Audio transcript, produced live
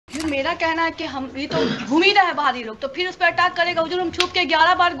मेरा कहना है कि हम ये तो घूम ही रहे हैं बाहरी लोग, तो फिर उस पर अटैक करेगा। जो हम छुप के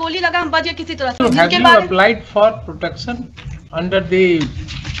 11 बार गोली लगा, हम बच गए किसी तरह से। Have you applied for protection under the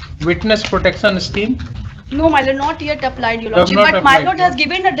witness protection scheme? No, my lord, not yet applied, your lordship. But my lord has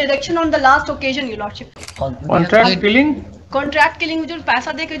given a direction on the last occasion, your lordship. Contract killing? Contract killing, जो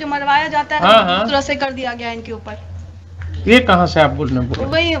पैसा दे के जो मरवाया जाता है, उस तरह से कर दिया गया इनके ऊपर। ये कहाँ से आप बोलने बोले?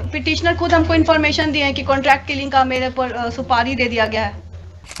 वही पिटिशनर खुद हमको इन्फॉर्मेशन दिए हैं कि कॉन्ट्रैक्ट किलिंग का मेरे पर सुपारी दे दिया गया है।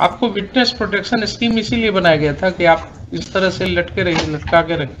 आपको विटनेस प्रोटेक्शन स्कीम इसीलिए बनाया गया था कि आप इस तरह से लटके रहिए, लटका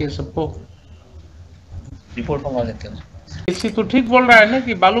के रखिए सबको। रिपोर्ट मंगवा लेते हैं। इसी तो ठीक बोल रहा है ना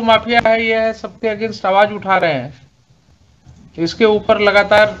कि बालू माफिया है, ये है, सबके अगेंस्ट आवाज उठा रहे हैं, इसके ऊपर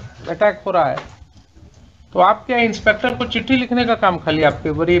लगातार अटैक हो रहा है। तो आप क्या इंस्पेक्टर को चिट्ठी लिखने का काम खाली आपके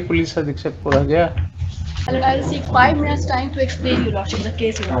वरीय पुलिस अधीक्षक को रह गया? I will seek 5 minutes time to explain, your lordship, the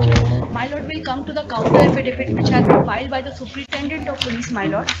case, your lordship. My lord will come to the counter affidavit which has been filed by the superintendent of police, my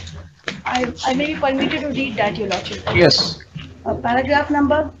lord. I may be permitted to read that, your lordship. Yes. Paragraph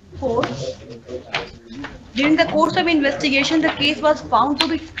number 4. During the course of investigation, the case was found to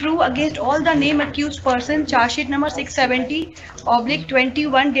be true against all the named accused persons. Charge sheet number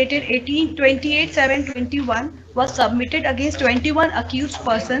 670/21 dated 18/28/7/21 was submitted against 21 accused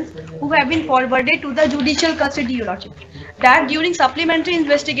persons who have been forwarded to the judicial custody, your lordship. That during supplementary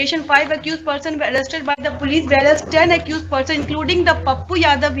investigation, 5 accused persons were arrested by the police, whereas 10 accused persons, including the Pappu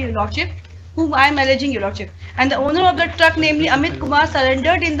Yadav, your lordship, whom I am alleging, your lordship, and the owner of the truck, namely Amit Kumar,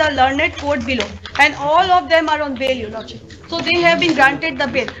 surrendered in the learned court below, and all of them are on bail, your lordship. So they have been granted the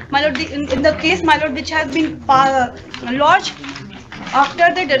bail, my lord. In the case, my lord, which has been lodged after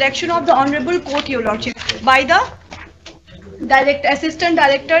the direction of the honorable court, your lordship, by the assistant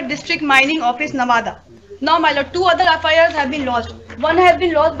director, district mining office, Nevada. Now, my lord, 2 other FIRs have been lodged. One has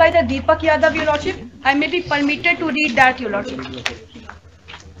been lodged by the Deepak Yadav, your lordship. I may be permitted to read that, your lordship.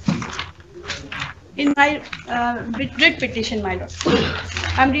 In my writ petition, my lord,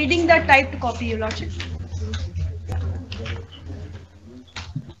 I am reading the typed copy, your lordship.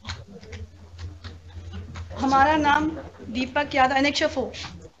 हमारा नाम Deepak Yadav, Annex 4.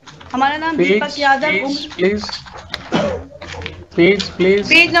 हमारा नाम Deepak Yadav. Please.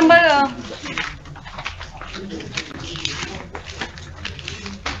 Page number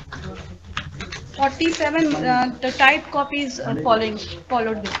 47. The typed copy is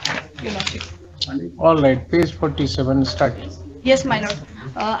followed with, your lordship. All right, page 47, start. Yes, my lord.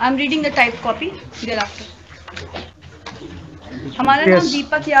 I am reading the typed copy thereafter. हमारा नाम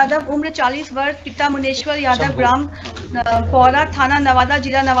दीपक यादव, उम्र 40 वर्ष, पिता मुनेश्वर यादव, ग्राम पौरा, थाना नवादा,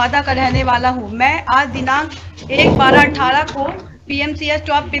 जिला नवादा का रहने वाला हूँ। मैं आज दिनांक 1/12/18 को PMCS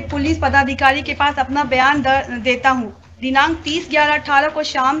स्टॉप पुलिस पदाधिकारी के पास अपना बयान देता हूँ। दिनांक 30/11/18 को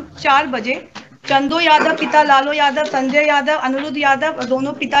शाम 4 बजे चंदो यादव पिता लालो यादव, संजय यादव, अनिरुद्ध यादव,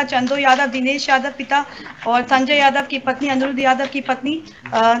 दोनों पिता चंदो यादव, दिनेश यादव पिता और संजय यादव की पत्नी, अनिरुद्ध यादव की पत्नी,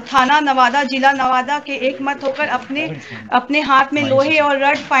 थाना नवादा, जिला नवादा के एक मत होकर अपने हाथ में लोहे और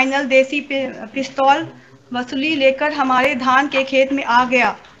रड फाइनल देसी पिस्तौल वसूली लेकर हमारे धान के खेत में आ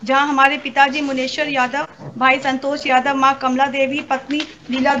गया, जहां हमारे पिताजी मुनेश्वर यादव, भाई संतोष यादव, मां कमला देवी, पत्नी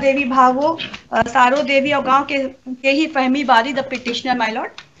लीला देवी, भावो सारो देवी और गांव के ही फहमी बारी, द पिटिशनर, माय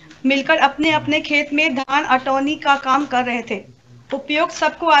लॉर्ड, मिलकर अपने अपने खेत में धान अटौनी का काम कर रहे थे। उपयुक्त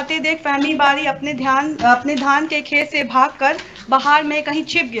सबको आते देख फहमी बारी अपने धान के खेत से भागकर बाहर में कहीं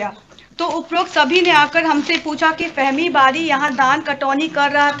छिप गया। तो उपरोक्त सभी ने आकर हमसे पूछा कि फहमी बारी यहाँ धान कटौनी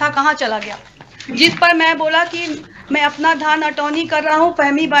कर रहा था, कहाँ चला गया? जिस पर मैं बोला कि मैं अपना धान अटौनी कर रहा हूँ,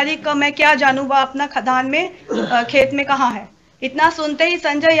 फहमी बारी का मैं क्या जानूँ, वह अपना खदान में खेत में कहाँ है। इतना सुनते ही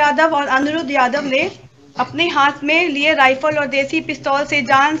संजय यादव और अनिरुद्ध यादव ने अपने हाथ में लिए राइफल और देसी पिस्तौल से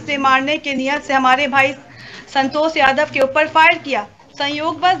जान से मारने के नियत से हमारे भाई संतोष यादव के ऊपर फायर किया।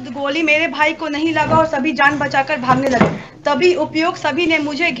 संयोगवश गोली मेरे भाई को नहीं लगा और सभी जान बचाकर भागने लगे। तभी उपयुक्त सभी ने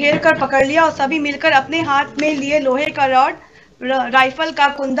मुझे घेर कर पकड़ लिया और सभी मिलकर अपने हाथ में लिए लोहे का रॉड राइफल का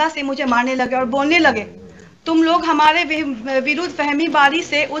कुंदा से मुझे मारने लगे और बोलने लगे, तुम लोग हमारे विरुद्ध फहमी बारी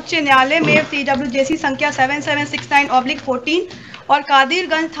से उच्च न्यायालय में CWJC संख्या 7769/14 और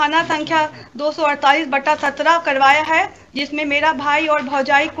कादिरगंज थाना संख्या 248/17 करवाया है, जिसमें मेरा भाई और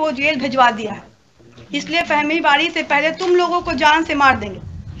भौजाई को जेल भिजवा दिया है। इसलिए फहमी बारी से पहले तुम लोगों को जान से मार देंगे।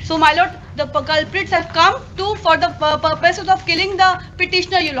 So my lord, the culprits have come for the purposes of killing the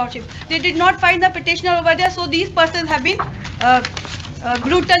petitioner, your lordship. They did not find the petitioner over there, so these persons have been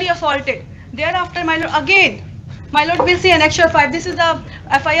brutally assaulted. Thereafter, my lord, again, my lord will see Annexure 5. This is the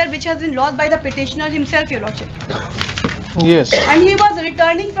FIR which has been lodged by the petitioner himself, your lordship. Yes. And he was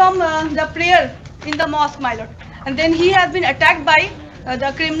returning from the prayer in the mosque, my lord. And then he has been attacked by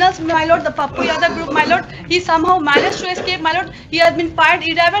the criminals, my lord, the Pappu Yadav group, my lord, he somehow managed to escape, my lord. He has been fired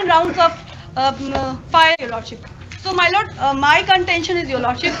 11 rounds of fire, your lordship. So, my lord, my contention is, your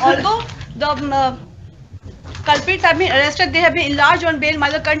lordship, although the culprits have been arrested, they have been enlarged on bail, my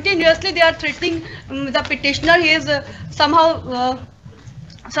lord, continuously they are threatening the petitioner. He is somehow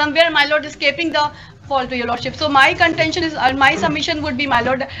somewhere, my lord, escaping the fault, to your lordship. So my contention is, my submission would be, my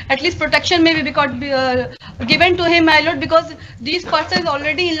lord, at least protection may be given to him, my lord, because these persons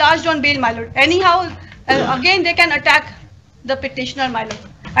already enlarged on bail, my lord. Anyhow, again they can attack the petitioner, my lord.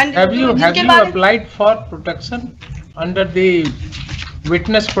 And have you applied for protection under the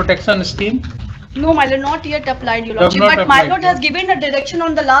witness protection scheme? No, my lord, not yet applied, your lordship. But my lord has given a direction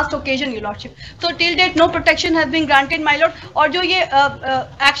on the last occasion, your lordship. So till date, no protection has been granted, my lord. और जो ये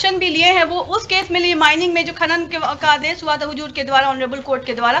action भी लिए हैं, वो उस case में लिए, माइनिंग में जो खनन का आदेश हुआ था हुजूर के द्वारा, ऑनरेबल कोर्ट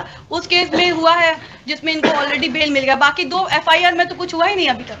के द्वारा, उस केस में हुआ है, जिसमें इनको ऑलरेडी बेल मिल गया. बाकी 2 FIR में तो कुछ हुआ ही नहीं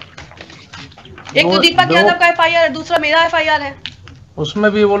अभी तक. एक तो दीपक यादव का FIR है, दूसरा मेरा FIR है.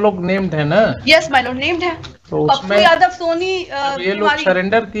 उसमें भी वो लोग नेम्ड है ना? यस माय लॉर्ड, नेम्ड है. तो पप्पू यादव, सोनी, ये लोग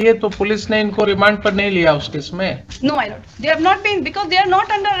सरेंडर किए तो पुलिस ने इनको रिमांड पर नहीं लिया उस केस में? No my Lord, they have not been, because they are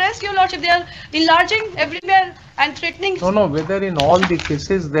not under arrest, your lordship. They are enlarging everywhere and threatening. No, whether in all the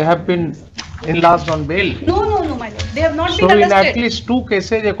cases they have been enlarged on bail? No, my lord, they have not been arrested. arrested. So in at least 2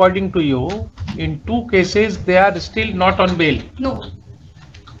 cases, according to you, in 2 cases they are still not on bail? No,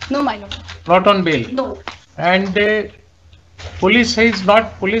 my lord. Not on bail? No. And police is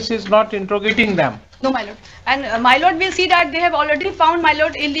not interrogating them? No, my lord. And my lord will see that they have already found, my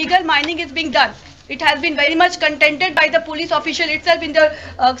lord, illegal mining is being done. It has been very much contended by the police official itself in the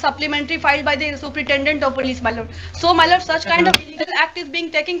supplementary filed by the superintendent of police, my lord. So, my lord, such kind of illegal act is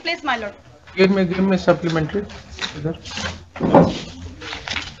being taking place, my lord. Give me supplementary. इधर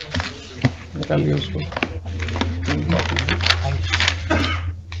निकालिए उसको.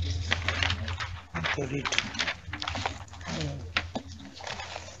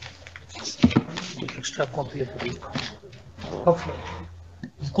 Extra copy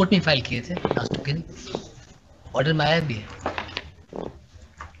court में file किए थे last के दिन, order में आया भी है.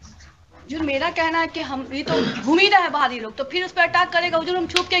 जो मेरा कहना है कि हम ये तो घूम ही रहे हैं बाहरी लोग, तो फिर उस पर अटैक करेगा. जो हम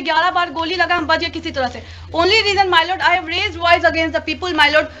छुप के 11 बार गोली लगा, हम बच गए किसी तरह से. Only reason, my Lord, I have raised voice against the people, my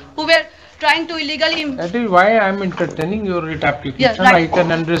Lord, who were trying to illegally. That is why I am entertaining your writ application. Yes, right. I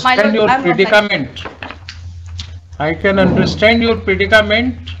can understand lord, your predicament. I can understand your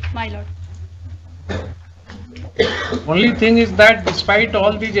predicament. My lord. Only thing is that despite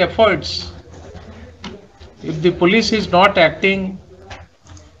all these efforts, if the police is not acting,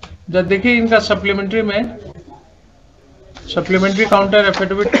 जब देखिए इनका supplementary में supplementary counter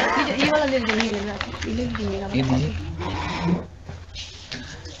affidavit ये वाला ले लीजिए.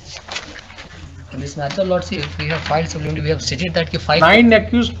 In this matter, Lord, see, we have filed supplementary. We have stated that 9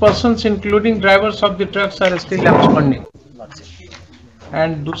 accused persons, including drivers of the trucks, are still absconding.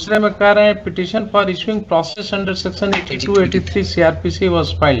 And दूसरे में कह रहे हैं petition for issuing process under section 82-83 CRPC was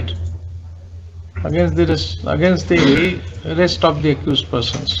filed against the rest of the accused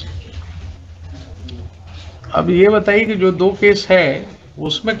persons. अब ये बताइए कि जो 2 केस है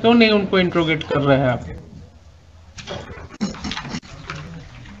उसमें क्यों नहीं उनको इंट्रोगेट कर रहे हैं आप?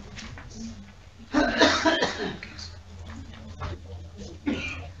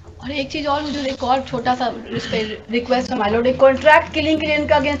 और एक चीज और, मुझे एक और छोटा सा रिक्वेस्ट है माय लॉर्ड. एक कॉन्ट्रैक्ट किलिंग के लिए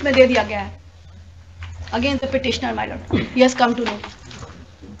इनका अगेंस्ट में दे दिया गया है, against the petitioner, my Lord. He has come to know.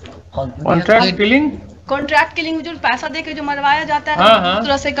 Contract killing जो पैसा दे के जो मरवाया जाता है, उस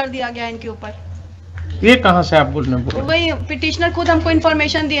तरह से कर दिया गया है इनके ऊपर. ये कहाँ से आप बोलने बोल? वही पिटिशनर खुद हमको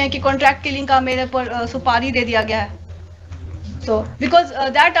इन्फॉर्मेशन दिए हैं कि कॉन्ट्रैक्ट किलिंग का मेरे पर सुपारी दे दिया गया है. So, because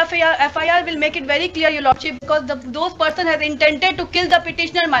that FIR will make it very clear, your lordship, because those person has intended to kill the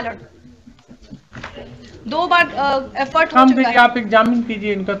petitioner, my lord. 2 bar effort हो चुका है. आप एग्जामिन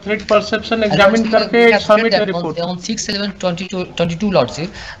कीजिए इनका थ्रेट परसेप्शन एग्जामिन करके submit report. On 6/11/22, lordship,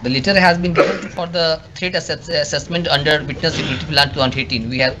 the letter has been given for the threat assessment under witness security plan 2018.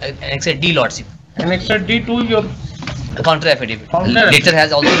 We have annexed D, lordship. Annexed D to your counter affidavit. The letter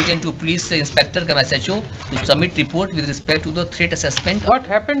has also written to police inspector SHO to submit report with respect to the threat assessment. What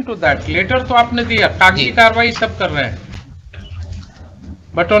happened to that? Letter तो आपने दिया, कागजी कार्रवाई सब कर रहे हैं,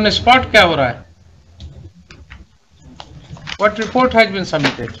 but on spot क्या हो रहा है? What report has been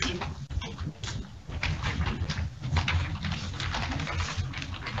submitted?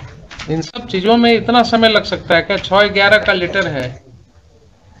 इन सब चीजों में इतना समय लग सकता है क्या? 6/11 का लेटर है.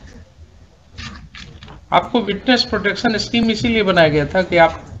 आपको विटनेस प्रोटेक्शन स्कीम इसीलिए बनाया गया था कि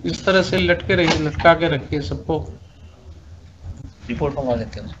आप इस तरह से लटका के रखिए सबको. रिपोर्ट मंगवा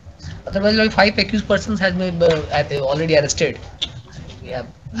लेते हैं. Otherwise, 5 accused persons has been already arrested. we have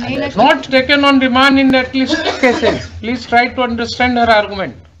नहीं ना Not taken on remand in at least 2 cases. Please try to understand her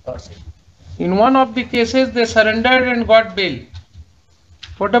argument. In one of the cases, they surrendered and got bail.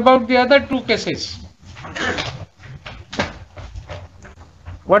 What about the other 2 cases?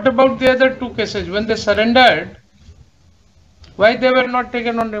 What about the other 2 cases? When they surrendered, why they were not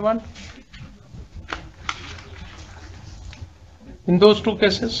taken on remand? In those 2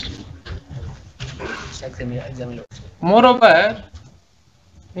 cases. Moreover,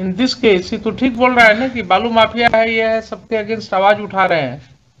 in this case, ये तो ठीक बोल रहा है ना कि बालू mafia है, ये है, सबके अगेंस्ट आवाज उठा रहे हैं,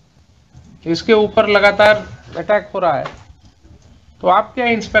 इसके ऊपर लगातार अटैक हो रहा है, तो आप क्या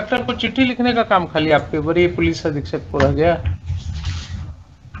इंस्पेक्टर को चिट्ठी लिखने का काम खाली आपके वरीय पुलिस अधीक्षक को रह गया?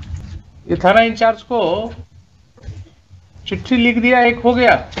 ये थाना इंचार्ज को चिट्ठी लिख दिया, एक हो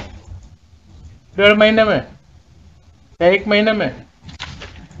गया 1.5 महीने में या 1 महीने में?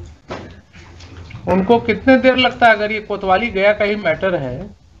 उनको कितने देर लगता है? अगर ये कोतवाली गया का ही मैटर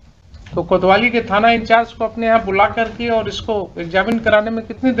है तो कोतवाली के थाना इंचार्ज को अपने यहाँ बुला करके और इसको एग्जामिन कराने में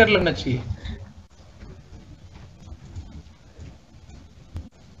कितनी देर लगना चाहिए?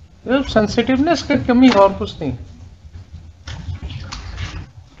 सेंसिटिवनेस की कमी और कुछ नहीं।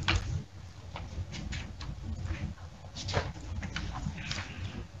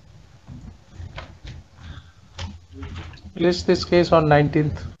 Placed this case on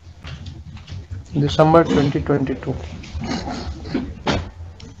 19th December 2022.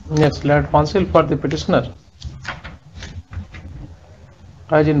 Yes, Lord Counsel for the petitioner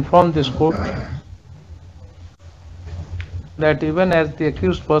has informed this court that even as the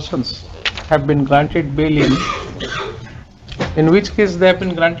accused persons have been granted bail in which case they have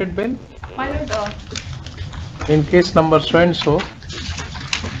been granted bail? My lord, In case number so and so,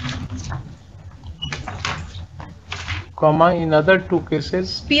 comma, in other 2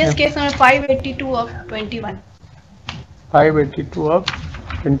 cases, PS case number 582 of 21. 582 of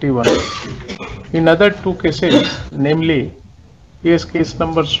 21. In other 2 cases, namely PS case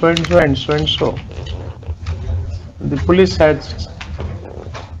number so and so, the police has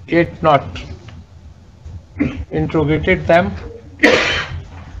yet not interrogated them,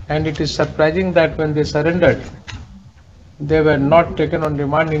 and it is surprising that when they surrendered, they were not taken on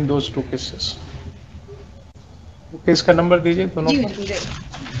remand in those 2 cases. Case का number दीजिए दोनों को।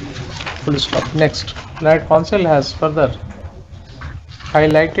 Full stop. Next, Lord Counsel has further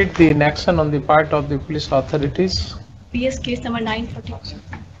highlighted the inaction on the part of the police authorities. PS case number 940.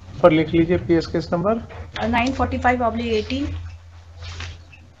 पर लिख लीजिए PS case number 945/18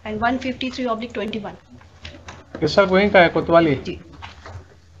 and 153/21. कैसा वहीं का है कोतवाली? जी।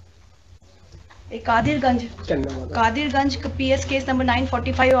 एक Kadirganj PS case number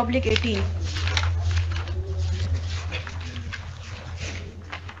 945/18.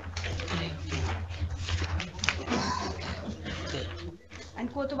 And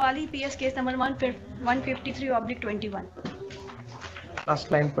कोतवाली PS case number 153/21. Last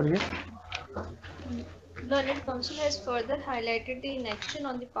line पढ़िए। The Learned Counsel has further highlighted the inaction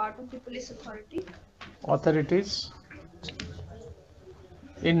on the part of the police authorities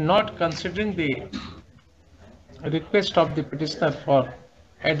in not considering the request of the petitioner for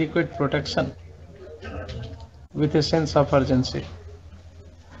adequate protection with a sense of urgency.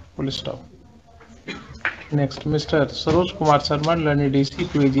 Full stop. Next, Mr. Saroj Kumar Sharma, learned DC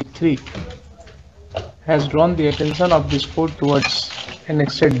to AG 3, has drawn the attention of this court towards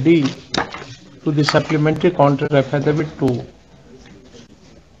Annexed D to the supplementary counter affidavit to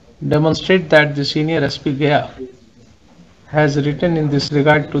demonstrate that the senior SP Gaya has written in this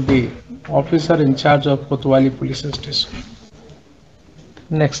regard to the officer in charge of Kotwali police station.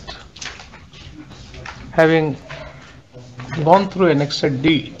 Next, having gone through Annexed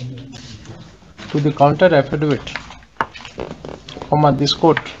D to the counter affidavit, this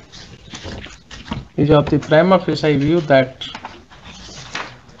court is of the prima facie view that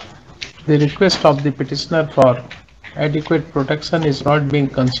the request of the petitioner for adequate protection is not being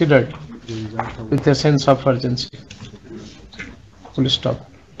considered with a sense of urgency. Full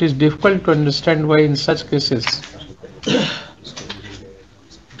stop. It is difficult to understand why in such cases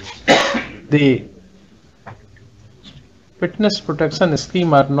the witness protection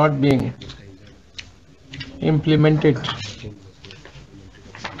scheme are not being implemented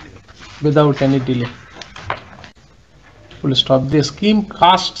without any delay. Full stop. The scheme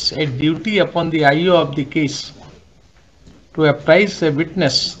casts a duty upon the IO of the case to apprise a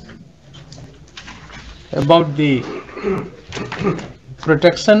witness about the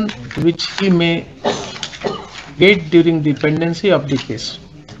protection which he may get during the pendency of the case.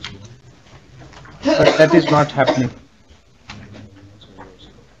 But that is not happening.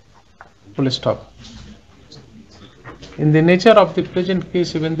 Full stop. In the nature of the present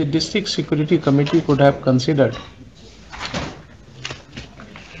case, even the District Security Committee could have considered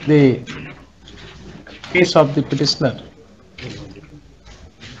the case of the petitioner,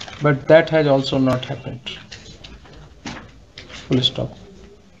 but that has also not happened. Full stop.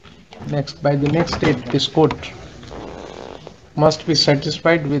 Next, by the next date, this court must be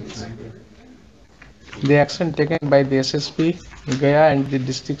satisfied with the action taken by the SSP Gaya and the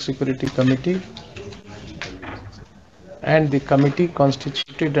District Security Committee and the committee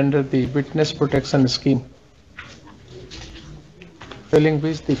constituted under the Witness Protection Scheme, failing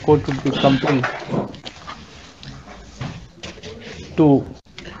which the court would be compelled to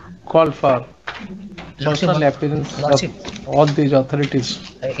call for personal appearance of all these authorities.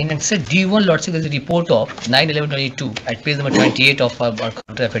 In Exhibit D1, Lordship, there is a report of 9/11/22 at page number 28 of our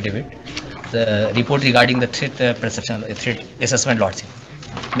counter affidavit. The report regarding the threat perception, threat assessment, Lordship.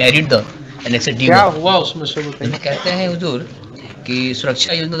 May I read the Exhibit D1? क्या हुआ उसमें से बताइए? कहते हैं हुजूर कि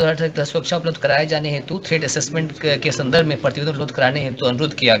सुरक्षा योजना द्वारा सुरक्षा उपलब्ध कराए जाने हेतु थ्रेट असेसमेंट के संदर्भ में प्रतिवेदन उपलब्ध कराने हेतु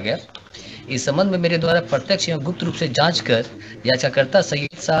अनुरोध किया गया। इस संबंध में मेरे द्वारा प्रत्यक्ष एवं गुप्त रूप से जांच कर याचिकाकर्ता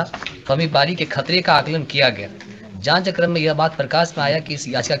सैयद शाह फमी बारी के खतरे का आकलन किया गया। जांच क्रम में यह बात प्रकाश में आया कि इस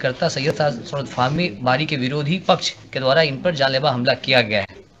याचिकाकर्ता सैयद शाह फामी बारी के विरोधी पक्ष के द्वारा इन पर जानलेवा हमला किया गया है,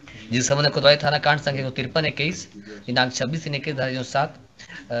 जिस संबंध में कोतवाली थाना कांड संख्या 153/21 दिनांक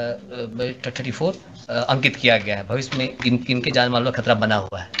 26/21/34 अंकित किया गया है। भविष्य में इनके जान माल का खतरा बना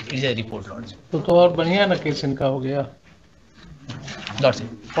हुआ है। Is a report Lord. तो और बढ़िया ना केस इनका हो गया लॉर्ड,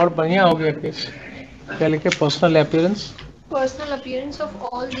 और बढ़िया हो गया केस। क्या लिखे? Personal appearance of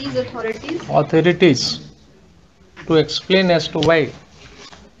all these authorities to explain as to why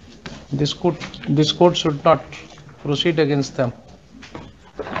this court should not proceed against them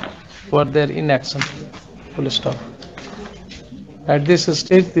for their inaction. Full stop. At this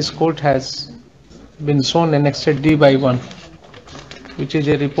stage, this court has been shown Annexed D/1, which is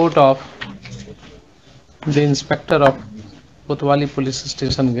a report of the inspector of Kotwali Police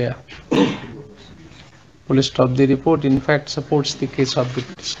Station, Gaya. Full stop. The report, in fact, supports the case of the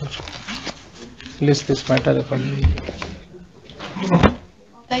petitioner. List this matter accordingly.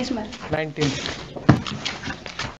 19.